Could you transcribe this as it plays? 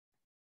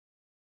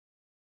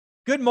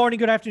Good morning,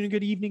 good afternoon,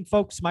 good evening,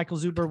 folks. Michael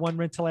Zuber, one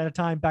rental at a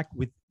time, back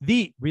with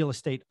the real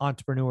estate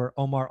entrepreneur,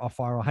 Omar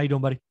Alfaro. How you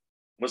doing, buddy?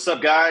 What's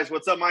up, guys?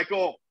 What's up,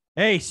 Michael?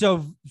 Hey,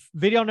 so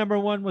video number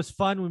one was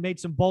fun. We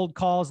made some bold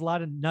calls, a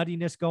lot of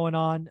nuttiness going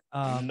on.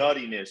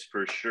 Nuttiness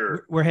for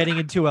sure. We're heading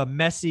into a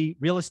messy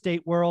real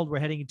estate world. We're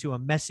heading into a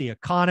messy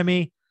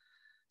economy.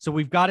 So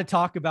we've got to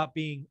talk about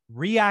being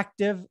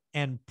reactive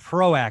and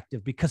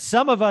proactive, because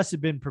some of us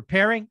have been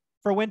preparing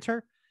for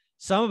winter.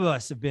 Some of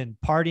us have been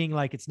partying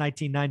like it's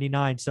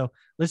 1999. So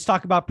let's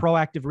talk about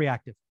proactive,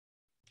 reactive.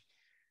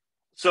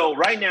 So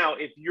right now,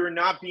 if you're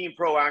not being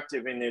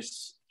proactive in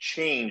this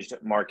changed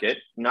market,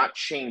 not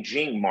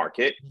changing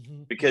market,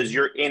 because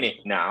you're in it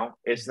now,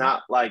 it's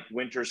not like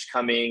winter's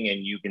coming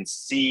and you can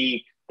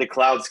see the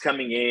clouds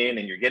coming in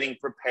and you're getting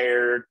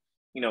prepared,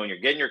 and you're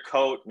getting your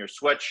coat and your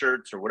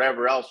sweatshirts or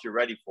whatever else you're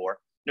ready for.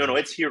 No,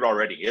 it's here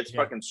already. It's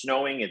fucking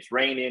snowing. It's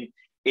raining.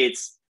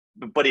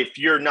 But if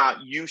you're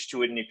not used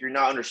to it and if you're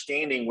not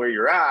understanding where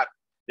you're at,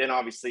 then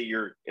obviously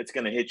it's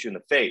going to hit you in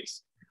the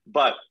face.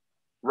 But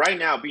right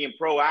now, being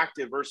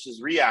proactive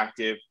versus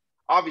reactive,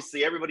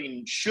 obviously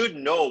everybody should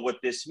know what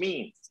this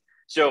means.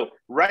 So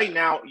right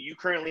now, you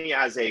currently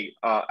as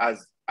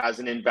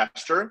an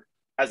investor,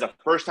 as a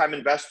first-time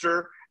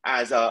investor,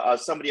 as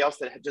somebody else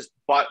that had just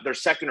bought their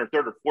second or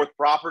third or fourth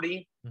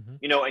property, and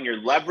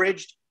you're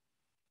leveraged,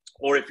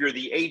 or if you're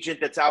the agent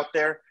that's out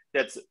there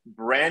that's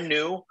brand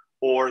new,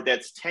 or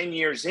that's 10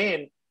 years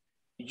in,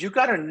 you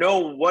got to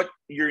know what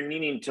you're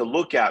needing to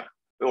look at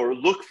or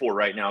look for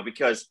right now.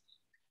 Because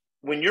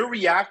when you're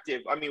reactive,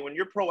 when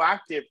you're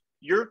proactive,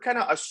 you're kind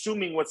of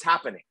assuming what's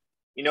happening.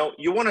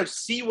 You want to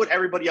see what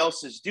everybody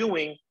else is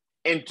doing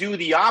and do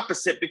the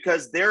opposite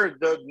because they're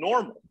the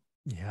normal.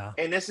 Yeah.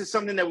 And this is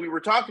something that we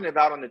were talking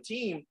about on the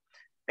team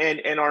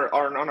and on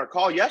our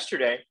call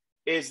yesterday,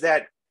 is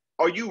that,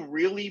 are you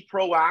really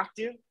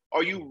proactive?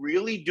 Are you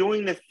really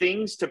doing the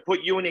things to put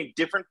you in a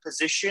different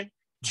position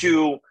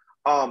to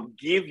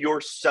give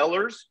your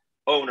sellers,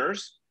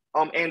 owners,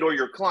 and or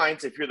your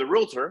clients, if you're the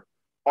realtor,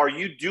 are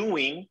you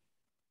doing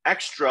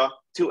extra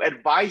to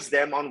advise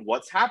them on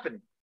what's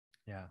happening?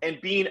 Yeah.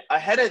 And being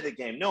ahead of the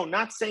game. No,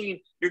 not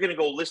saying you're going to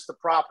go list the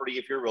property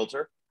if you're a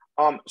realtor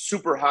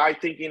super high,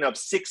 thinking of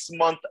 6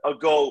 month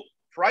ago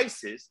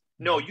prices.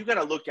 No, you got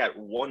to look at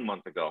 1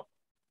 month ago.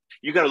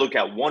 You got to look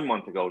at 1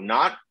 month ago,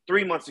 not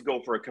 3 months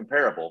ago for a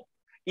comparable.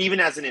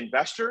 Even as an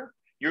investor,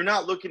 you're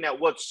not looking at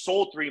what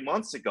sold 3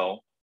 months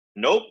ago.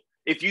 Nope.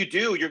 If you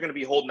do, you're going to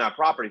be holding that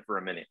property for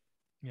a minute.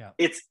 Yeah.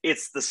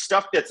 It's the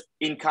stuff that's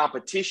in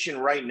competition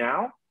right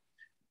now,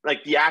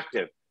 like the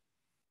active.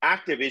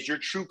 Active is your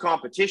true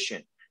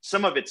competition.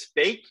 Some of it's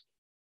fake,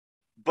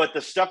 but the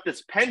stuff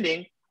that's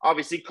pending,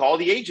 obviously call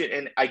the agent.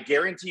 And I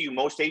guarantee you,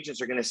 most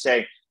agents are going to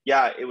say,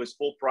 yeah, it was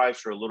full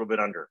price or a little bit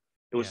under.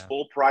 It was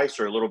full price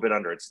or a little bit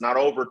under. It's not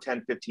over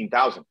 10,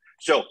 15,000.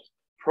 So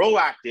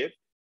proactive,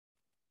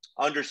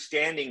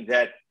 understanding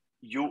that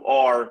you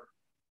are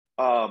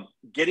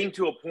getting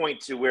to a point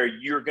to where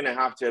you're going to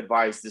have to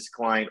advise this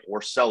client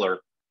or seller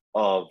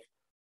of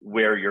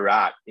where you're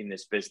at in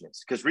this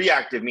business. Because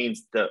reactive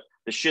means the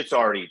shit's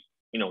already,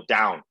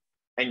 down,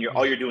 and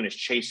all you're doing is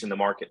chasing the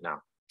market now.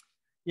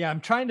 Yeah,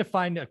 I'm trying to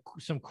find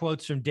some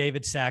quotes from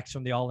David Sachs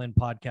from the All In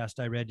podcast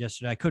I read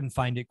yesterday. I couldn't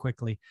find it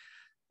quickly.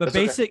 But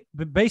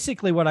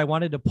basically what I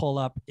wanted to pull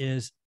up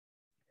is,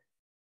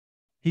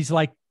 he's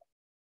like,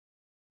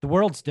 the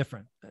world's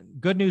different.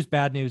 Good news,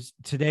 bad news.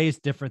 Today is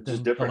different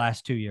than the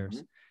last 2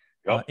 years.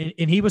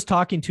 And he was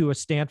talking to a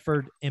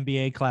Stanford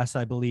MBA class,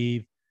 I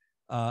believe,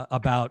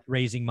 about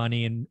raising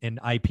money in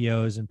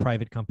IPOs and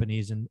private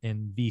companies and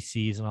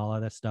VCs and all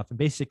of that stuff. And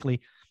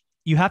basically,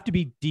 you have to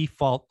be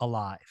default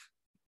alive.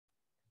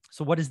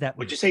 So what does that mean?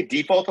 Would you say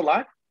default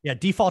alive? Yeah,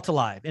 default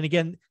alive. And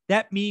again,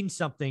 that means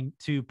something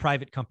to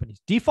private companies.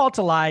 Default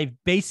alive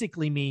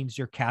basically means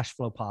you're cash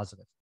flow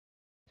positive.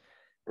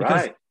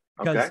 Because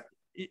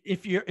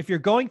if you're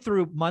going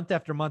through month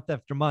after month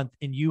after month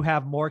and you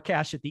have more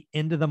cash at the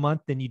end of the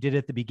month than you did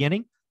at the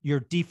beginning, you're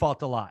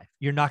default alive.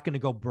 You're not going to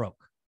go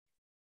broke,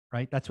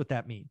 right? That's what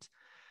that means.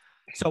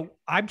 So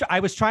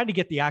I was trying to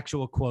get the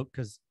actual quote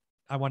because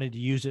I wanted to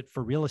use it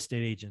for real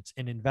estate agents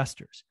and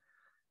investors.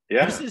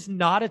 Yeah. This is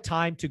not a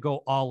time to go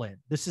all in.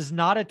 This is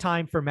not a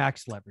time for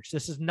max leverage.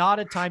 This is not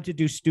a time to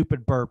do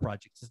stupid BRRRR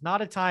projects. It's not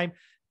a time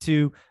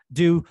to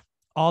do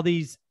all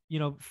these,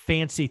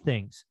 fancy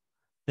things.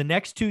 The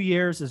next 2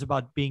 years is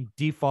about being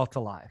default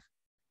alive,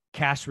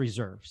 cash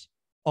reserves,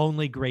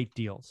 only great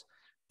deals.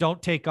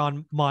 Don't take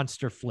on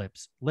monster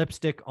flips,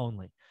 lipstick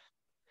only.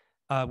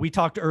 We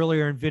talked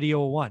earlier in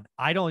video one.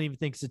 I don't even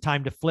think it's the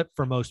time to flip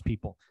for most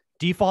people.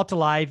 Default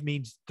alive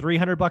means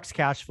 $300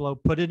 cash flow,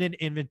 put it in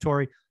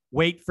inventory,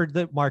 wait for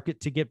the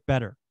market to get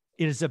better.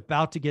 It is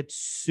about to get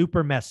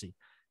super messy.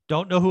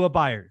 Don't know who a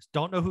buyer is.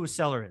 Don't know who a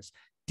seller is.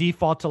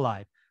 Default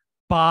alive.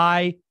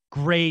 Buy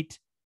great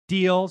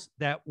deals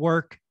that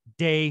work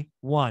day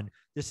one.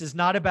 This is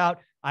not about,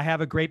 I have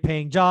a great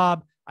paying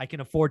job, I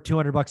can afford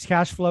 $200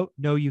 cash flow.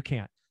 No, you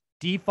can't.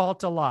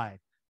 Default alive.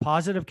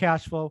 Positive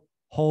cash flow,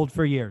 hold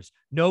for years.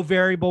 No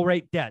variable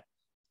rate debt.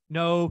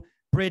 No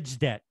bridge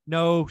debt,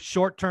 no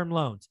short-term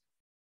loans.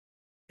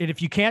 And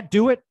if you can't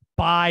do it,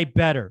 buy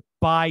better,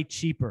 buy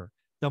cheaper.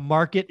 The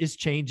market is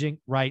changing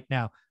right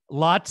now.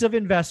 Lots of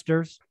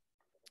investors,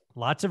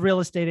 lots of real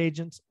estate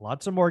agents,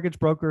 lots of mortgage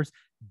brokers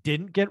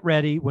didn't get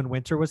ready when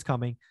winter was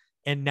coming.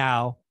 And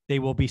now they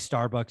will be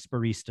Starbucks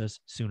baristas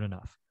soon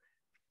enough.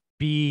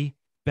 Be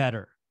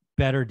better,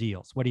 better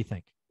deals. What do you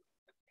think?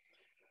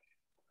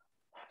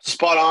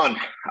 Spot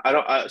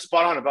on.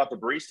 Spot on about the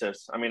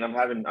baristas. I mean,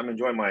 I'm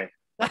enjoying my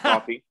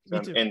coffee. Me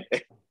too.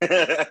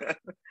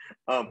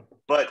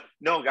 But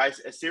no,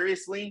 guys,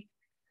 seriously,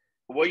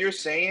 what you're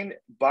saying,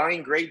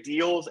 buying great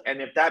deals,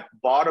 and if that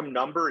bottom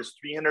number is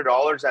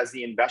 $300 as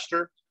the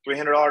investor,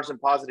 $300 in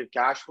positive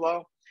cash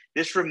flow,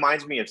 this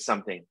reminds me of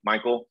something,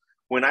 Michael.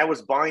 When I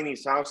was buying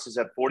these houses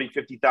at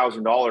 $40,000,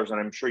 $50,000, and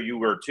I'm sure you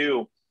were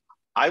too,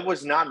 I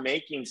was not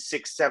making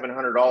 $600,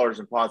 $700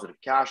 in positive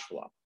cash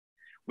flow.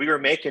 We were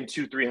making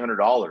 $200,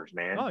 $300,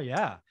 man. Oh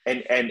yeah.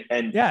 And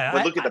yeah,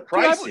 but look at the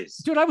prices.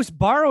 Dude, I was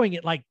borrowing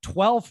at like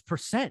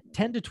 12%,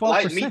 10 to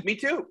 12%. Me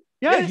too.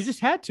 Yeah, yes. You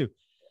just had to.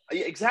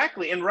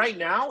 Exactly. And right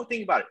now,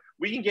 think about it.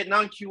 We can get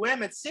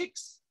non-QM at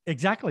 6.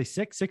 Exactly.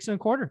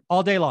 6.25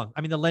 all day long.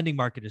 I mean, the lending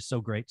market is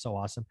so great, so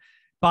awesome.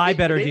 Buy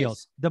better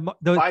deals.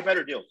 Buy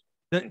better deals.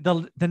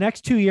 The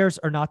next 2 years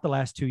are not the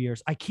last 2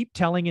 years. I keep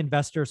telling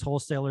investors,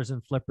 wholesalers,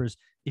 and flippers,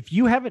 if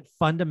you haven't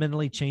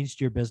fundamentally changed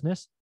your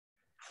business,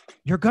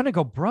 you're going to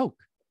go broke.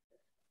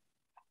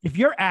 If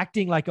you're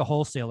acting like a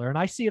wholesaler, and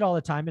I see it all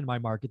the time in my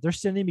market, they're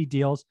sending me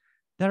deals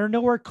that are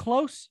nowhere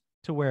close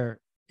to where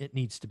it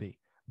needs to be.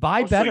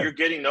 Buy better. So you're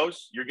getting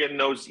those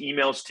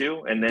emails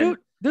too. And then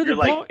you're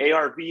like,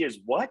 ARV is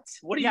what?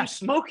 What are you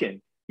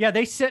smoking? Yeah.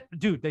 They sent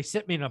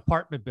me an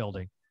apartment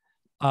building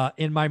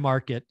in my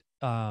market.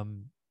 I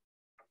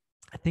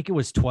think it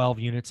was 12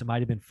 units. It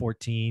might've been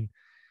 14.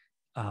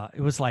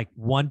 It was like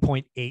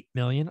 1.8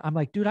 million. I'm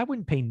like, dude, I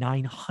wouldn't pay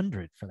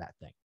 900 for that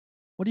thing.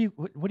 What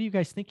are you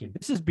guys thinking?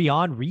 This is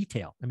beyond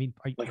retail. I mean,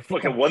 like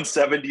fucking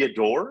 170 a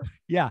door?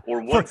 Yeah. Or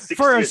 160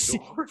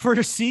 for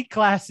a C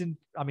class. And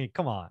I mean,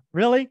 come on,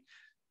 really?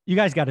 You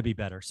guys got to be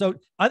better. So,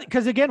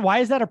 because again, why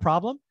is that a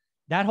problem?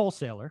 That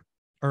wholesaler,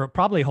 or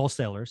probably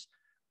wholesalers,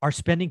 are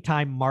spending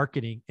time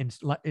marketing and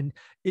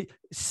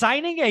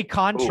signing a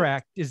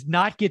contract does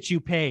not get you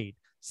paid.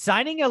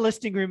 Signing a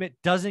listing agreement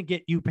doesn't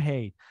get you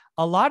paid.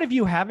 A lot of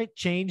you haven't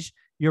changed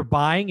your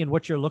buying and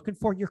what you're looking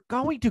for. You're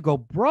going to go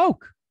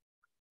broke.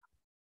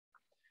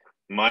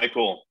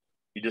 Michael,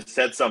 you just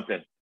said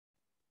something.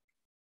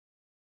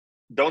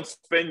 Don't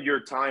spend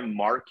your time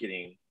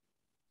marketing.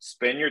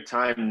 Spend your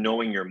time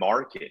knowing your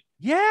market.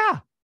 Yeah.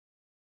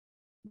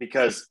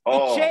 Because,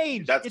 it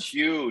changed. That's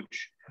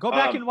huge. Go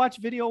back and watch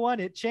video 1.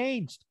 It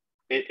changed.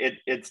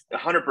 It's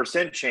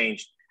 100%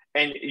 changed.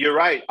 And you're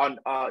right. On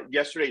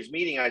yesterday's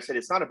meeting, I said,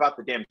 it's not about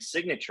the damn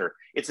signature.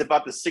 It's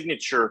about the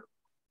signature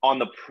on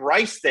the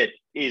price that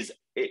is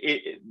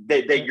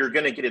that you're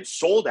going to get it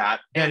sold at,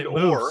 that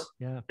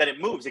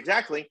it moves.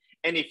 Exactly.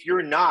 And if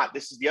you're not,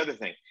 this is the other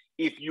thing.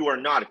 If you're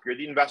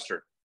the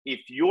investor,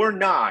 if you're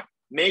not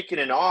making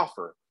an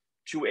offer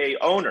to a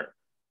owner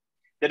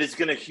that is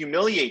going to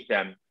humiliate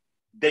them,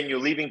 then you're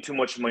leaving too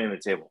much money on the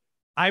table.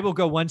 I will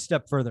go one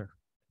step further.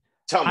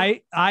 Tell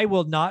me. I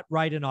will not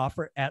write an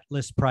offer at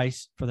list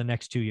price for the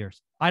next 2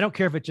 years. I don't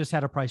care if it just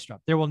had a price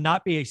drop. There will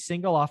not be a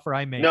single offer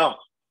I make. No,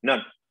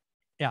 none.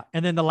 Yeah.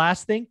 And then the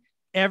last thing,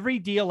 every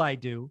deal I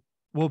do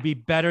will be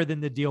better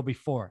than the deal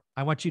before.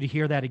 I want you to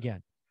hear that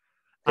again.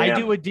 Damn. I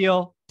do a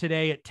deal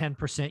today at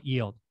 10%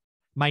 yield.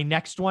 My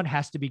next one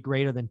has to be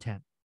greater than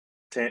 10.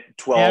 10,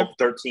 12,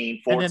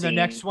 13, 14. And then the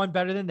next one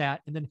better than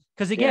that. And then,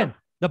 because again,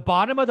 the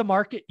bottom of the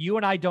market, you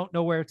and I don't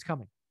know where it's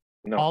coming.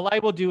 No. All I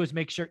will do is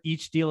make sure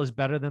each deal is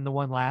better than the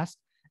one last.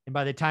 And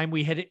by the time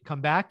we hit it, come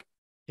back,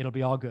 it'll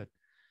be all good.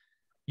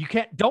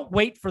 Don't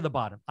wait for the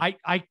bottom.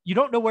 You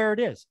don't know where it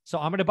is. So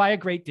I'm going to buy a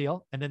great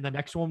deal. And then the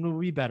next one will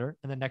be better.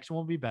 And the next one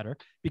will be better,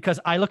 because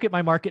I look at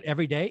my market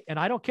every day and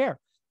I don't care.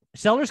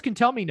 Sellers can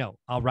tell me no.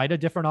 I'll write a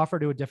different offer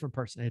to a different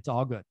person. It's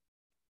all good.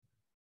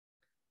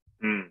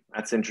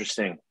 That's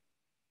interesting.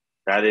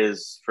 That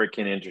is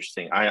freaking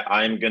interesting.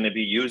 I'm going to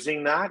be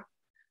using that.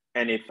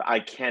 And if I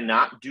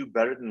cannot do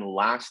better than the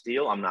last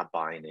deal, I'm not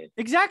buying it.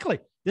 Exactly.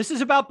 This is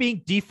about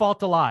being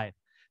default alive.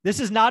 This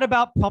is not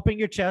about pumping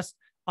your chest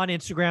on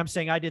Instagram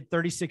saying I did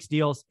 36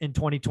 deals in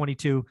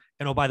 2022.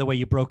 And oh, by the way,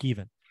 you broke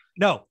even.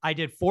 No, I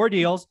did 4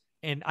 deals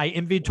and I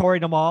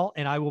inventoried them all,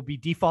 and I will be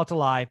default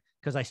alive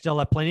because I still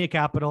have plenty of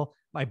capital.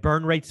 My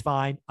burn rate's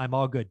fine. I'm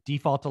all good.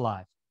 Default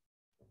alive.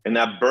 And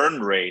that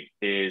burn rate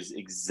is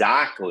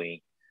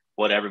exactly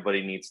what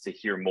everybody needs to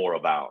hear more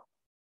about.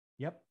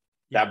 Yep.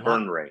 That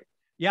burn rate.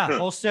 Yeah.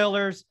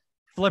 Wholesalers,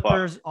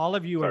 flippers, all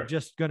of you are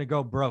just going to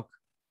go broke.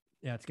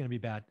 Yeah, it's going to be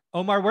bad.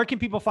 Omar, where can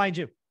people find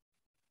you?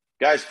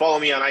 Guys, follow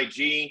me on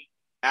IG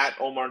at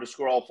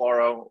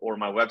Omar_Alfaro, or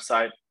my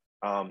website,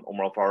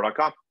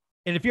 OmarAlfaro.com.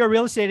 And if you're a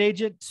real estate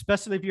agent,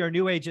 especially if you're a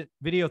new agent,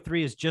 video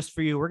 3 is just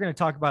for you. We're going to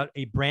talk about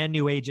a brand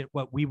new agent,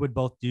 what we would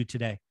both do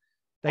today.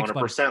 Thanks,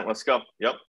 100%. Buddy. Let's go. Yep.